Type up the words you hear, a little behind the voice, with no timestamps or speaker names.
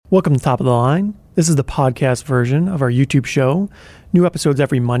Welcome to Top of the Line. This is the podcast version of our YouTube show. New episodes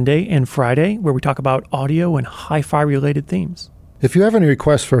every Monday and Friday where we talk about audio and hi-fi related themes. If you have any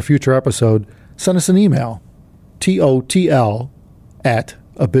requests for a future episode, send us an email,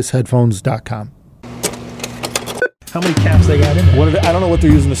 totl@abyssheadphones.com. How many caps they got in there? I don't know what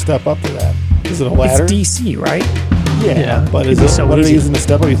they're using to step up to that. Is it a ladder? It's DC, right? Yeah, but It'd be so what are they easy. using to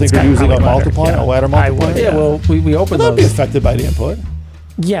step up? You think they're using a multiplier, a ladder multiplier? Yeah, well, we opened That'd be those. affected by the input.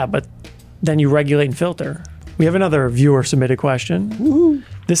 Yeah, but then you regulate and filter. We have another viewer submitted question. Woohoo.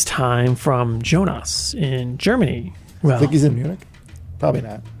 This time from Jonas in Germany. I think he's in Munich. Probably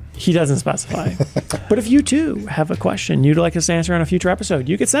not. He doesn't specify. But if you too have a question you'd like us to answer on a future episode,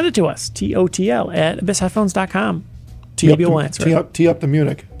 you can send it to us, totl@abyssheadphones.com. Maybe we'll answer it. Tee up to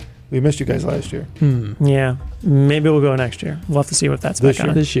Munich. We missed you guys last year. Yeah, maybe we'll go next year. We'll have to see what that's back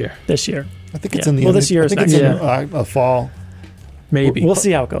on. This year. This year. I think it's Yeah. in the Well, this year I is think it's next in year. fall. Maybe. We'll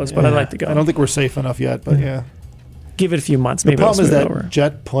see how it goes, but I'd like to go. I don't think we're safe enough yet, but yeah. Give it a few months. The Maybe it'll problem is smooth that over.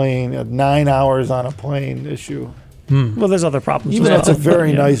 jet plane, 9 hours on a plane issue. Well, there's other problems. Even as though it's a well,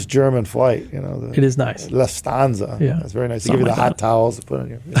 very but, yeah. nice German flight, you know. It is nice. Lufthansa. Yeah. It's very nice. They Something give you the like hot towels to put on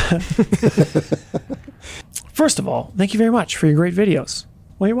your. First of all, thank you very much for your great videos.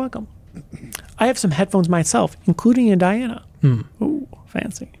 Well, you're welcome. I have some headphones myself, including a Diana. Ooh,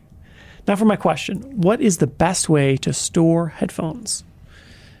 fancy. Now for my question. What is the best way to store headphones?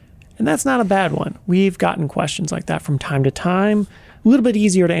 And that's not a bad one. We've gotten questions like that from time to time. A little bit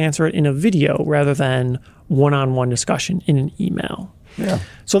easier to answer it in a video rather than one-on-one discussion in an email. Yeah.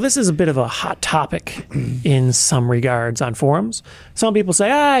 So this is a bit of a hot topic in some regards on forums. Some people say,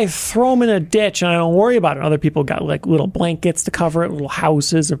 I throw them in a ditch and I don't worry about it. Other people got like little blankets to cover it, little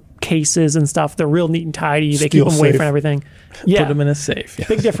houses or cases and stuff. They're real neat and tidy. They keep Steel them away safe. from everything. Yeah, Put them in a safe. Yeah.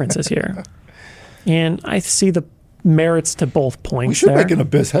 big differences here. And I see the merits to both points We should there. make an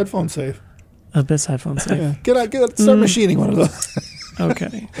Abyss headphone safe. Abyss headphones safe. Yeah. Start machining one of those.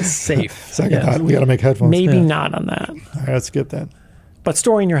 Okay. Safe. Second, Yeah. we got to make headphones. Maybe Yeah. not on that. All right, let's get that. But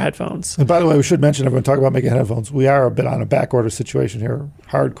storing your headphones. And by the way, we should mention, everyone talk about making headphones. We are a bit on a back order situation here,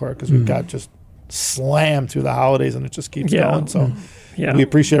 hardcore, because we've got just slammed through the holidays and it just keeps Yeah. going. So Yeah. we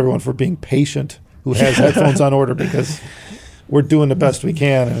appreciate everyone for being patient who has headphones on order, because we're doing the best we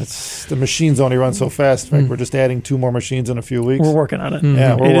can, and the machines only run so fast. In fact, we're just adding 2 more machines in a few weeks. We're working on it.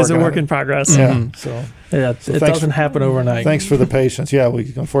 Yeah, we're It is a working on work it. in progress. Yeah, so Yeah, So it thanks doesn't happen overnight. thanks for the patience. Yeah,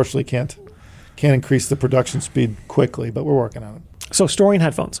 we unfortunately can't increase the production speed quickly, but we're working on it. So storing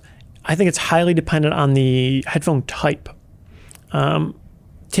headphones, I think it's highly dependent on the headphone type.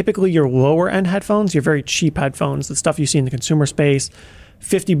 Typically, your lower end headphones, your very cheap headphones, the stuff you see in the consumer space,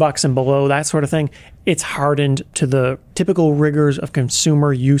 $50 and below, that sort of thing, it's hardened to the typical rigors of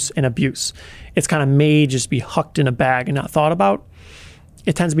consumer use and abuse. It's kind of made just to be hucked in a bag and not thought about.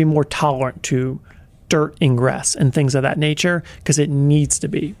 It tends to be more tolerant to dirt ingress and things of that nature because it needs to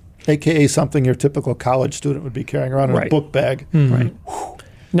be. AKA something your typical college student would be carrying around in a Right. book bag. Right.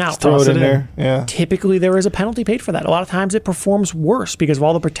 Now, Throw Toss it in it in. there. Yeah. typically there is a penalty paid for that. A lot of times it performs worse because of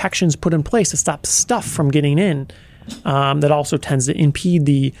all the protections put in place to stop stuff from getting in. That also tends to impede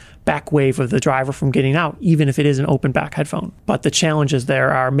the back wave of the driver from getting out, even if it is an open back headphone. But the challenges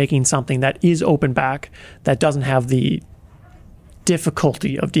there are making something that is open back that doesn't have the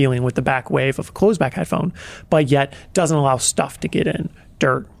difficulty of dealing with the back wave of a closed back headphone, but yet doesn't allow stuff to get in,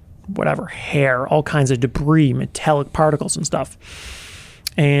 dirt, whatever, hair, all kinds of debris, metallic particles and stuff.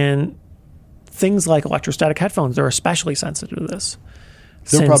 And things like electrostatic headphones, they're especially sensitive to this.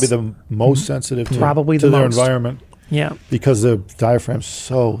 They're Since- probably the most sensitive to, Probably to the their most. environment, yeah. because the diaphragm's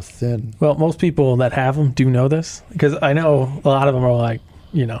so thin. Well, most people that have them do know this, because I know a lot of them are like,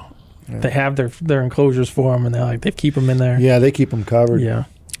 they have their enclosures for them, and they keep them in there. Yeah, they keep them covered. Yeah.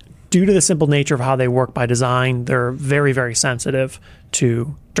 Due to the simple nature of how they work by design, they're very, very sensitive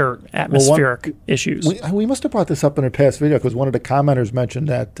to dirt, atmospheric issues. We must have brought this up in a past video, because one of the commenters mentioned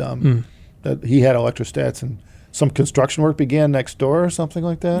that that he had electrostats and some construction work began next door or something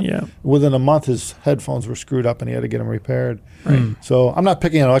like that. Yeah. Within a month, his headphones were screwed up and he had to get them repaired. Right. So I'm not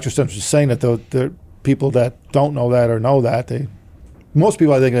picking on electrostats. I'm just saying that the people that don't know that or know that, most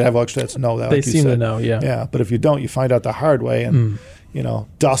people I think that have electrostats know that. They like you seem to said. know, yeah. Yeah, but if you don't, you find out the hard way. And,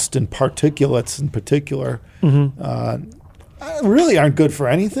 dust and particulates in particular really aren't good for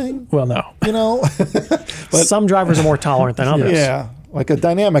anything, Well, no. but Some drivers are more tolerant than others. yeah, like a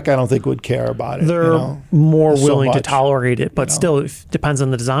Dynamic, I don't think would care about it. They're more so willing to much, tolerate it, but still, it depends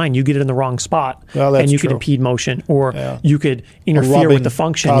on the design. You get it in the wrong spot, Well, that's and you could true. impede motion, or Yeah. you could interfere rubbing, with the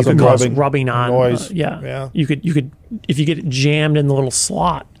function. You cause could them cause rubbing, rubbing on noise. yeah. You could if you get it jammed in the little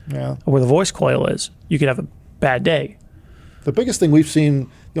slot Yeah. where the voice coil is, you could have a bad day. The biggest thing we've seen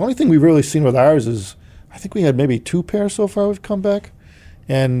The only thing we've really seen with ours is, I think we had maybe 2 pairs so far we've come back,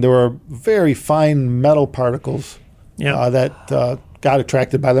 and there were very fine metal particles that got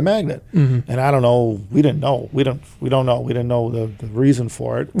attracted by the magnet. And I don't know. We didn't know. We don't know. We didn't know the reason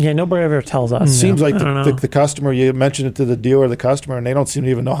for it. Yeah, nobody ever tells us. It seems like the customer, you mentioned it to the dealer, the customer, and they don't seem to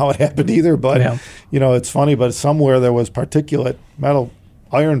even know how it happened either. But, it's funny, but somewhere there was particulate,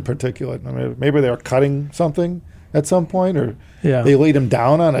 iron particulate. I mean, maybe they were cutting something at some point, or they laid them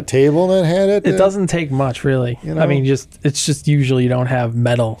down on a table that had it. It doesn't take much, really. I mean, it's just usually you don't have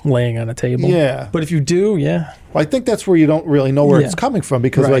metal laying on a table. Yeah. But if you do, Well, I think that's where you don't really know where it's coming from,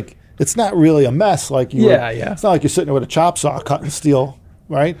 because like it's not really a mess. Like it's not like you're sitting there with a chop saw cutting steel,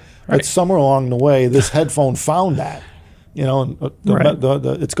 right? But somewhere along the way, this headphone found that. And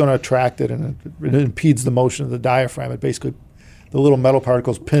it's going to attract it, and it impedes the motion of the diaphragm. It basically, the little metal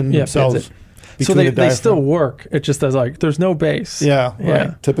particles pin themselves. So they still work. It just does there's no bass. Yeah,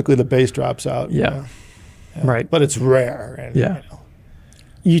 right. Typically the bass drops out. Yeah. Right. But it's rare. And,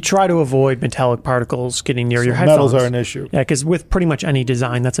 you try to avoid metallic particles getting near your headphones. Metals are an issue. Yeah, because with pretty much any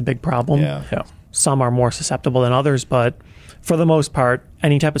design, that's a big problem. Yeah. Some are more susceptible than others, but for the most part,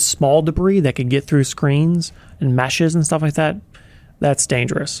 any type of small debris that could get through screens and meshes and stuff like that, that's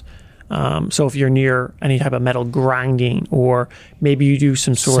dangerous. So if you're near any type of metal grinding, or maybe you do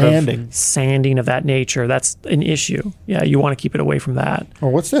some sort of sanding of that nature, that's an issue. Yeah, you want to keep it away from that. Or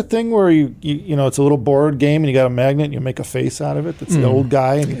what's that thing where you it's a little board game and you got a magnet and you make a face out of it? That's the old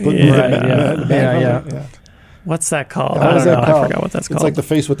guy, and you put yeah. What's that called? I don't know. I forgot what that's called. It's like the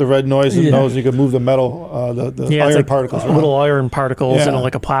face with the red nose, and nose. You can move the metal, the iron particles. Little iron particles in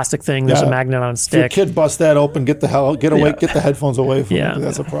like a plastic thing. There's a magnet on a stick. If your kid busts that open, get the headphones away from it.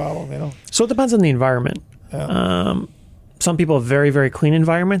 That's a problem. So it depends on the environment. Yeah. Some people have very, very clean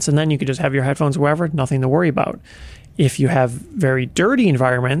environments, and then you could just have your headphones wherever, nothing to worry about. If you have very dirty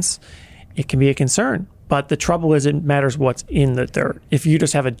environments, it can be a concern. But the trouble is, it matters what's in the dirt. If you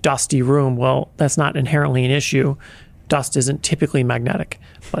just have a dusty room, well, that's not inherently an issue. Dust isn't typically magnetic,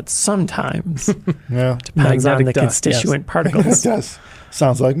 but sometimes depends on the constituent particles. It does.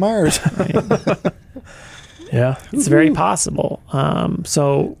 Sounds like Mars. Yeah, it's very possible.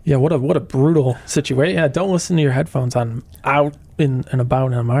 What a brutal situation. Yeah, don't listen to your headphones out and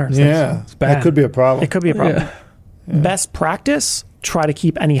about on Mars. It's bad. That could be a problem. It could be a problem. Yeah. Best practice: try to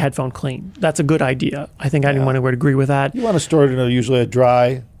keep any headphone clean. That's a good idea. I think anyone would agree with that. You want to store it in usually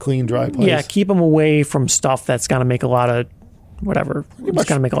a clean, dry place. Yeah, keep them away from stuff that's going to make a lot of whatever. It's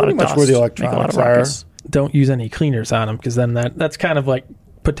going to make a lot of dust. Where the electronics are. Don't use any cleaners on them, because then that's kind of like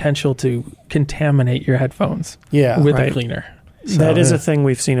potential to contaminate your headphones. With a cleaner. So, that is a thing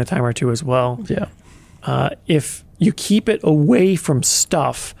we've seen a time or two as well. Yeah. If you keep it away from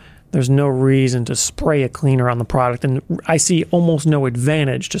stuff, there's no reason to spray a cleaner on the product. And I see almost no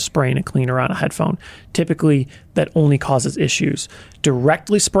advantage to spraying a cleaner on a headphone. Typically, that only causes issues.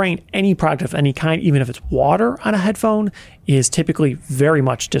 Directly spraying any product of any kind, even if it's water on a headphone, is typically very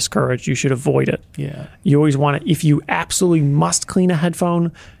much discouraged. You should avoid it. Yeah. You always want to, if you absolutely must clean a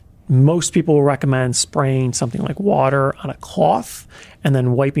headphone, most people will recommend spraying something like water on a cloth and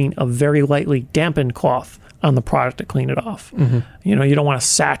then wiping a very lightly dampened cloth on the product to clean it off. You don't want to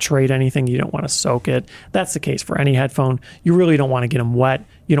saturate anything. You don't want to soak it. That's the case for any headphone. You really don't want to get them wet.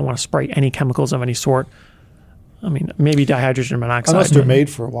 You don't want to spray any chemicals of any sort. I mean, maybe dihydrogen monoxide. Unless they're made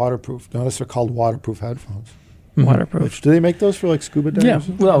for waterproof. Unless they're called waterproof headphones. Waterproof. Do they make those for like scuba divers?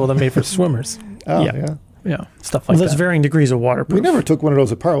 Yeah. Well, they're made for swimmers. Yeah, stuff like that. There's varying degrees of waterproof. We never took one of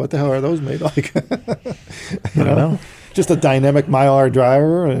those apart. What the hell are those made like? I don't know. Just a dynamic Mylar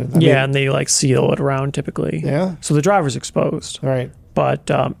driver? And they like seal it around typically. Yeah. So the driver's exposed. Right.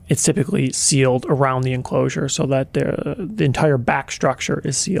 But it's typically sealed around the enclosure so that the entire back structure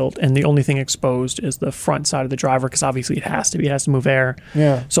is sealed. And the only thing exposed is the front side of the driver, because obviously it has to be. It has to move air.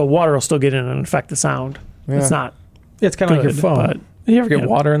 Yeah. So water will still get in and affect the sound. Yeah. It's not. It's kind of like your phone. You ever get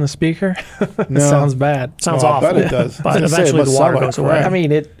water in the speaker? No. It sounds bad. Sounds awful. I bet it does. But eventually the water goes away. I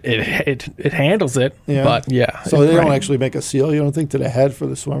mean, it handles it. Yeah. But yeah. So they don't actually make a seal, you don't think, to the head for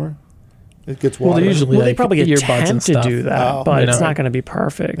the swimmer? It gets water. Well, they usually they probably attempt to do that, but it's know. not going to be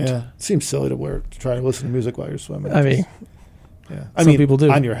perfect. Yeah. It seems silly to try to listen to music while you're swimming. I mean, some people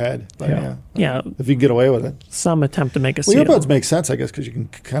do. On your head. But Yeah. If you can get away with it. Some attempt to make a seal. Earbuds make sense, I guess, because you can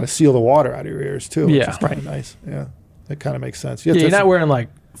kind of seal the water out of your ears, too. Yeah. Which is kind of nice. Yeah. It kind of makes sense. You're not wearing like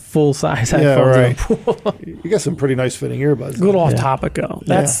full-size headphones in the pool. You got some pretty nice fitting earbuds. A little off topic, though.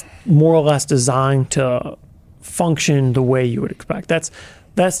 That's more or less designed to function the way you would expect. That's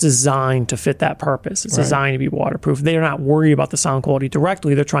designed to fit that purpose. It's designed to be waterproof. They're not worried about the sound quality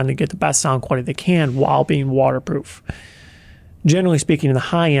directly. They're trying to get the best sound quality they can while being waterproof. generally speaking, in the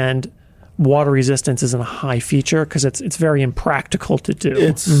high end, water resistance isn't a high feature because it's very impractical to do.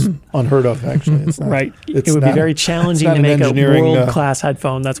 It's unheard of, actually. It's not, right. It would be very challenging to make a world-class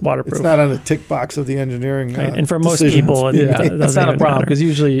headphone that's waterproof. It's not on the tick box of the engineering right. And for most people, that's not a problem because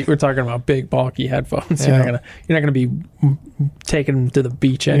usually we're talking about big, bulky headphones. Yeah. You're not gonna be taking them to the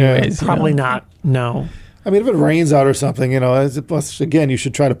beach anyways. Yeah. Probably not. No. I mean, if it rains out or something, again, you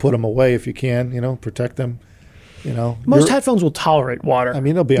should try to put them away if you can. Protect them. Most headphones will tolerate water. I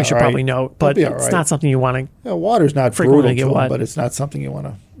mean, they'll be all right. You should probably note, but it's not something you want to. Yeah, water's not brutal to them, but it's not something you want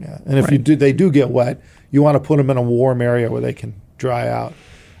to. Yeah, and if they do get wet, you want to put them in a warm area where they can dry out.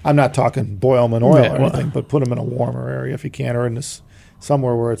 I'm not talking boil them in oil or anything, but put them in a warmer area if you can, or in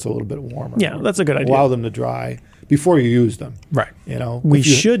somewhere where it's a little bit warmer. Yeah, that's a good idea. Allow them to dry before you use them. Right. We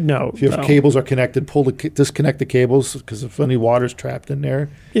should note if your cables are connected, disconnect the cables because if any water's trapped in there,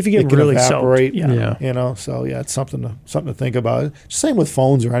 if you get really evaporate. Soaked, So it's something to think about. Same with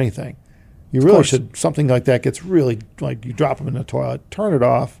phones or anything. You really should. Something like that gets really like you drop them in the toilet, turn it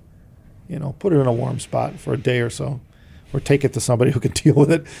off. Put it in a warm spot for a day or so. Or take it to somebody who can deal with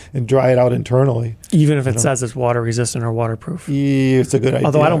it and dry it out internally. Even if it says it's water resistant or waterproof. Yeah, it's a good idea.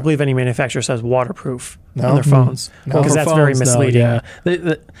 Although I don't believe any manufacturer says waterproof on their phones. Because that's phones, very misleading.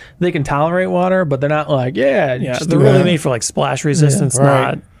 They can tolerate water, but they're not like, they're really made for like splash resistance,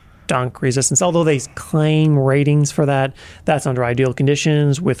 not dunk resistance. Although they claim ratings for that, that's under ideal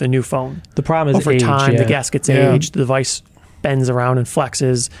conditions with a new phone. The problem is over time, the gaskets age, the device bends around and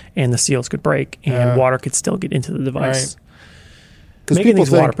flexes, and the seals could break, and water could still get into the device. Because making things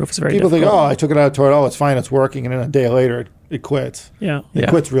waterproof is very difficult. People think, I took it out of the toilet, it's fine, it's working, and then a day later it quits. It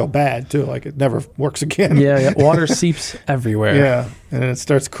quits real bad, too. Like it never works again. Water seeps everywhere. Yeah, and then it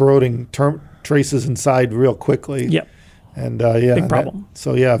starts corroding traces inside real quickly. Yep. And big problem.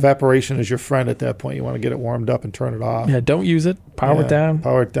 Evaporation is your friend at that point. You want to get it warmed up and turn it off. Yeah, don't use it. Power it down.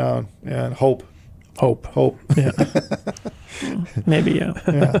 Power it down. And hope. Yeah. Maybe,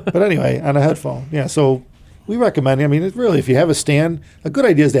 But anyway, on a headphone. Yeah, so we recommend, if you have a stand, a good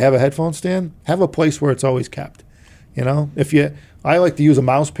idea is to have a headphone stand, have a place where it's always kept. I like to use a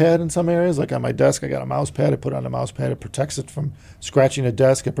mouse pad in some areas. Like on my desk, I got a mouse pad. I put it on the mouse pad. It protects it from scratching the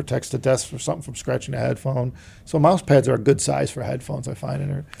desk. It protects the desk from scratching the headphone. So mouse pads are a good size for headphones, I find.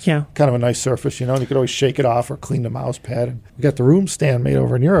 And they're kind of a nice surface, and you could always shake it off or clean the mouse pad. And we got the room stand made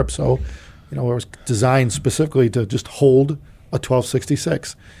over in Europe, so it was designed specifically to just hold a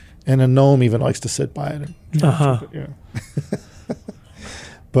 1266. And a gnome even likes to sit by it.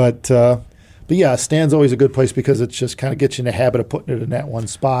 But yeah, a stand's always a good place because it just kind of gets you in the habit of putting it in that one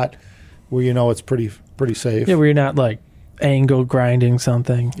spot where it's pretty safe. Yeah, where you're not like angle grinding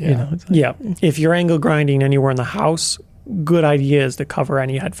something. If you're angle grinding anywhere in the house, good idea is to cover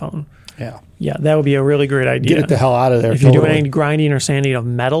any headphone. Yeah, that would be a really great idea. Get it the hell out of there. If you're doing any grinding or sanding of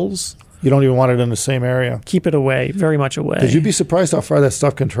metals, you don't even want it in the same area. Keep it away, very much away. Because you'd be surprised how far that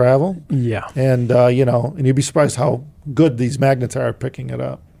stuff can travel. Yeah. And, and you'd be surprised how good these magnets are at picking it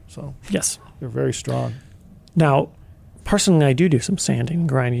up. So yes, they're very strong. Now, personally, I do some sanding and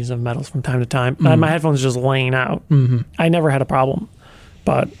grinding of metals from time to time. My headphones are just laying out. I never had a problem.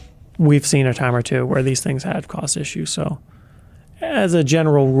 But we've seen a time or two where these things have caused issues. So as a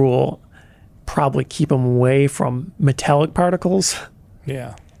general rule, probably keep them away from metallic particles.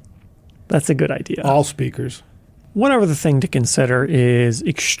 Yeah. That's a good idea. All speakers. One other thing to consider is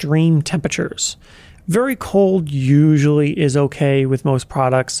extreme temperatures. Very cold usually is okay with most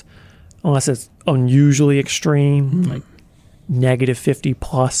products, unless it's unusually extreme, like negative 50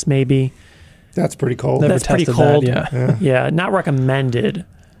 plus maybe. That's pretty cold. That's pretty cold. Yeah, not recommended.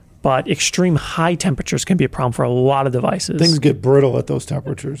 But extreme high temperatures can be a problem for a lot of devices. Things get brittle at those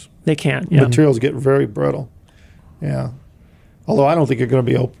temperatures. They can. Materials get very brittle. Yeah. Although I don't think you're going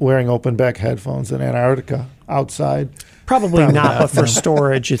to be wearing open back headphones in Antarctica outside. Probably not, but for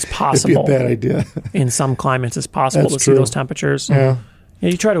storage, it's possible. It'd be a bad idea. In some climates, it's possible to see those temperatures. Yeah.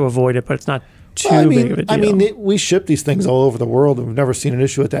 You try to avoid it, but it's not too big of a deal. We ship these things all over the world, and we've never seen an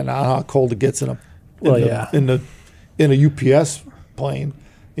issue with that. Now, how cold it gets in a UPS plane,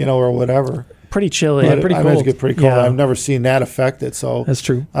 or whatever. Pretty chilly. Pretty cold. I imagine it get pretty cold. Yeah. I've never seen that affected. So that's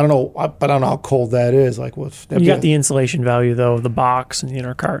true. I don't know, but I don't know how cold that is. Like, you got the insulation value though, the box and the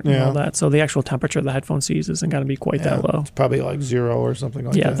inner cart and all that. So the actual temperature the headphone sees isn't going to be quite that low. It's probably like 0 or something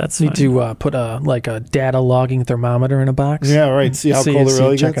like that. Yeah, that's need to put a data logging thermometer in a box. Yeah, right. See how cold it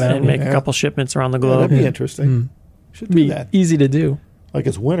really gets. And make a couple shipments around the globe. That'd be interesting. Should do that. Easy to do. Like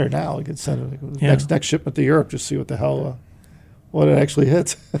it's winter now. We could send it next shipment to Europe. Just see what the hell. What it actually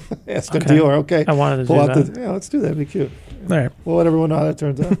hits. Ask a dealer. Okay. I wanted to do that. Let's do that. It'd be cute. All right. We'll let everyone know how that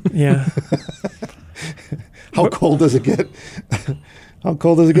turns out. Yeah. How cold does it get? How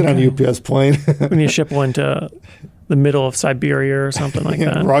cold does it get on a UPS plane? When you ship one to the middle of Siberia or something like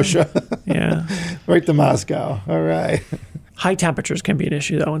that. Russia. Yeah. Right to Moscow. All right. High temperatures can be an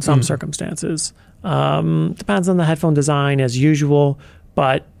issue, though, in some circumstances. Depends on the headphone design, as usual.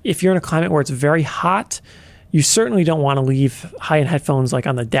 But if you're in a climate where it's very hot, you certainly don't want to leave high-end headphones like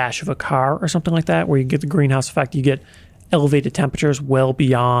on the dash of a car or something like that, where you get the greenhouse effect. You get elevated temperatures well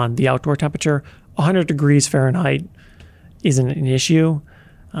beyond the outdoor temperature. 100 degrees Fahrenheit isn't an issue.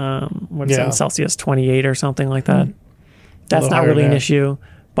 What is that in Celsius, 28 or something like that? That's not really an issue.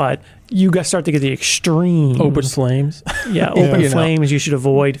 But you guys start to get the extreme open flames. Yeah, open flames you should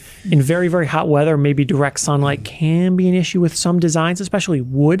avoid. In very, very hot weather, maybe direct sunlight can be an issue with some designs, especially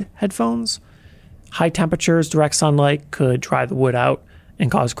wood headphones. High temperatures, direct sunlight could dry the wood out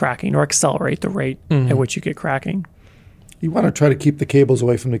and cause cracking or accelerate the rate at which you get cracking. You want to try to keep the cables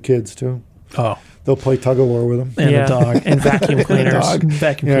away from the kids, too. Oh. They'll play tug-of-war with them. And the dog. And vacuum cleaners.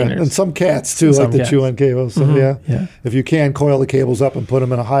 Vacuum cleaners. And some cats, too, like to chew on cables. So, if you can, coil the cables up and put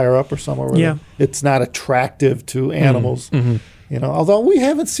them in a higher up or somewhere where it's not attractive to animals. Although we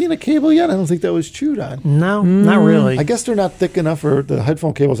haven't seen a cable yet. I don't think that was chewed on. No, not really. I guess they're not thick enough, or the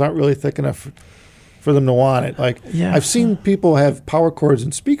headphone cables aren't really thick enough for them to want it. I've seen people have power cords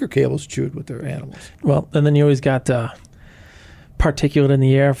and speaker cables chewed with their animals. Well, and then you always got particulate in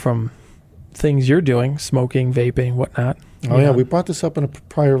the air from things you're doing, smoking, vaping, whatnot. Oh, we brought this up in a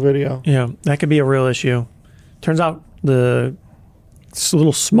prior video. Yeah, that could be a real issue. Turns out the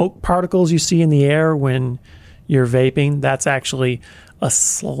little smoke particles you see in the air when you're vaping, that's actually a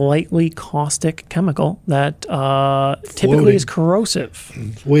slightly caustic chemical that typically is corrosive.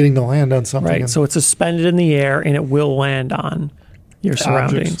 It's waiting to land on something. Right, so it's suspended in the air and it will land on your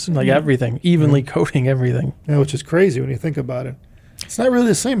surroundings. Like everything, evenly coating everything. Yeah, which is crazy when you think about it. It's not really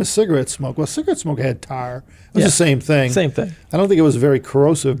the same as cigarette smoke. Well, cigarette smoke had tar. It was the same thing. Same thing. I don't think it was very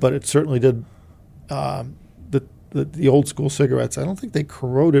corrosive, but it certainly did. The old school cigarettes, I don't think they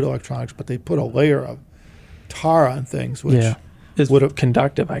corroded electronics, but they put a layer of tar on things, which would have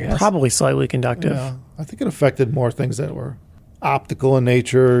conductive, I guess. Probably slightly conductive. Yeah, I think it affected more things that were optical in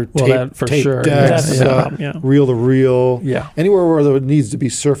nature, tape decks, reel to reel. Yeah. Anywhere where there needs to be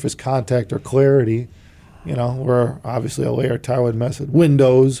surface contact or clarity. Where obviously a layer of tar would mess with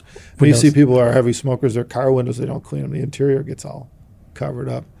windows. When you see people who are heavy smokers, their car windows, they don't clean them. The interior gets all covered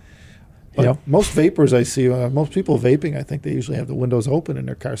up. But most vapors I see, most people vaping, I think they usually have the windows open in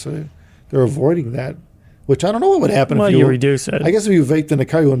their car, so they're avoiding that. Which I don't know what would happen if you reduce it. I guess if you vaped in the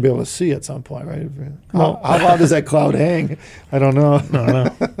car, you wouldn't be able to see at some point, right? How loud does that cloud hang? I don't know.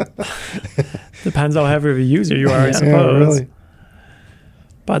 Depends how heavy of a user you are, I suppose. Yeah, really.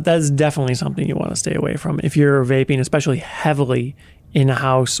 But that's definitely something you want to stay away from. If you're vaping, especially heavily in a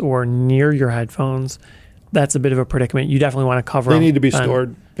house or near your headphones, that's a bit of a predicament. You definitely want to cover them. They need to be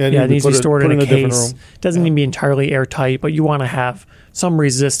stored. It needs to be stored in a case. It doesn't need to be entirely airtight, but you want to have some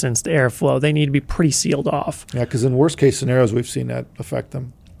resistance to airflow. They need to be pretty sealed off. Yeah, because in worst case scenarios, we've seen that affect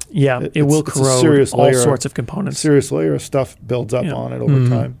them. Yeah, it will corrode all sorts of components. A serious layer of stuff builds up on it over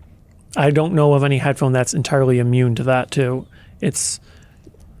time. I don't know of any headphone that's entirely immune to that, too. It's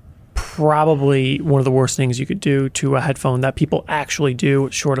probably one of the worst things you could do to a headphone that people actually do,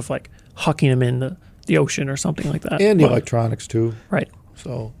 short of like hucking them in the ocean or something like that. And the electronics, too. Right.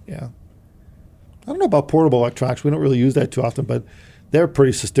 So, yeah. I don't know about portable electronics. We don't really use that too often, but they're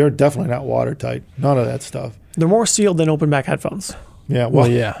definitely not watertight. None of that stuff. They're more sealed than open back headphones. Yeah, but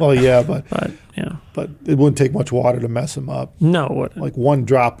it wouldn't take much water to mess them up. No, it wouldn't. Like one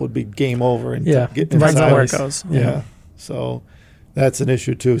drop would be game over. And depends on where it goes. Yeah. So that's an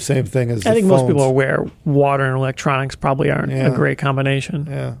issue too. Same thing as I think most people are aware water and electronics probably aren't a great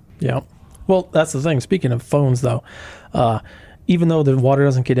combination. Yeah. Well, that's the thing. Speaking of phones, though, even though the water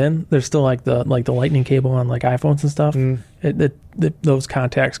doesn't get in, there's still like the lightning cable on like iPhones and stuff. Those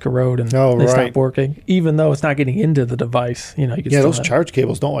contacts corrode and they stop working, even though it's not getting into the device. You can those charge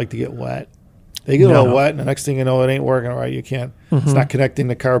cables don't like to get wet. They get a little wet, and the next thing you know, it ain't working right. You can't. It's not connecting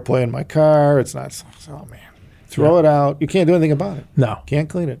to CarPlay in my car. It's not. Oh man, throw it out. You can't do anything about it. No, can't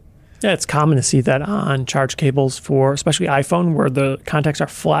clean it. Yeah, it's common to see that on charge cables for especially iPhone where the contacts are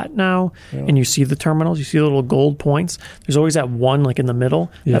flat now and you see the terminals, you see the little gold points. There's always that one like in the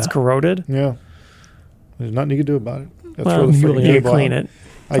middle that's corroded. Yeah. There's nothing you can do about it. You really need to clean it.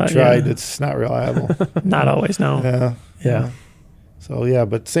 I tried. It's not reliable. Not always, no. Yeah. So,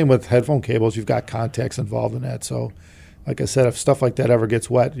 but same with headphone cables. You've got contacts involved in that. So, like I said, if stuff like that ever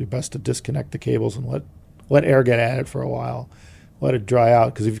gets wet, you're best to disconnect the cables and let air get at it for a while. Let it dry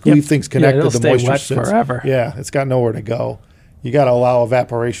out, because if you leave things connected, it'll the stay moisture wet sits forever. Yeah, it's got nowhere to go. you got to allow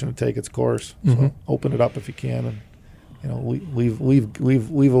evaporation to take its course. So open it up if you can, and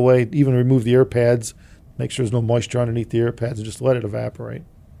leave away. Even remove the ear pads. Make sure there's no moisture underneath the ear pads, and just let it evaporate.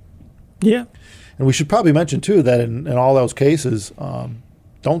 Yeah. And we should probably mention too that in all those cases,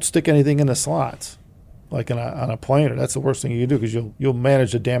 don't stick anything in the slots, like on a planer. That's the worst thing you can do because you'll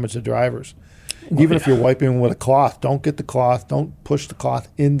manage to damage the drivers. Even if you're wiping with a cloth, don't get the cloth. Don't push the cloth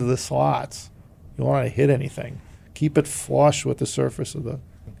into the slots. You don't want to hit anything. Keep it flush with the surface of the.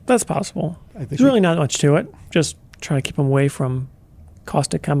 That's possible. There's really not much to it. Just try to keep them away from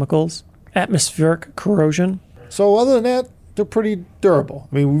caustic chemicals, atmospheric corrosion. So other than that, they're pretty durable.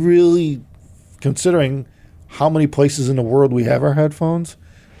 I mean, really, considering how many places in the world we have our headphones,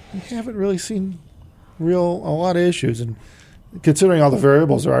 we haven't really seen a lot of issues. And considering all the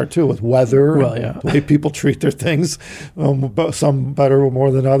variables there are too, with weather, the way people treat their things, some better or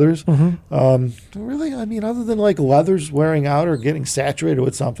more than others. Really, I mean, other than like leathers wearing out or getting saturated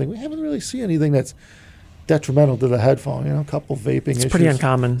with something, we haven't really seen anything that's detrimental to the headphone. A couple vaping issues. It's pretty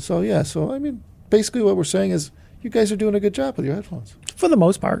uncommon. So I mean, basically what we're saying is you guys are doing a good job with your headphones. For the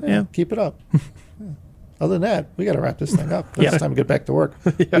most part, yeah. Keep it up. Other than that, we got to wrap this thing up. It's time to get back to work.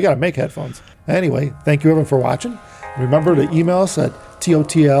 We got to make headphones. Anyway, thank you everyone for watching. Remember to email us at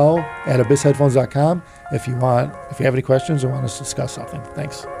totl@abyssheadphones.com if you have any questions or want us to discuss something.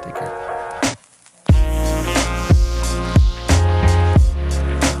 Thanks. Take care.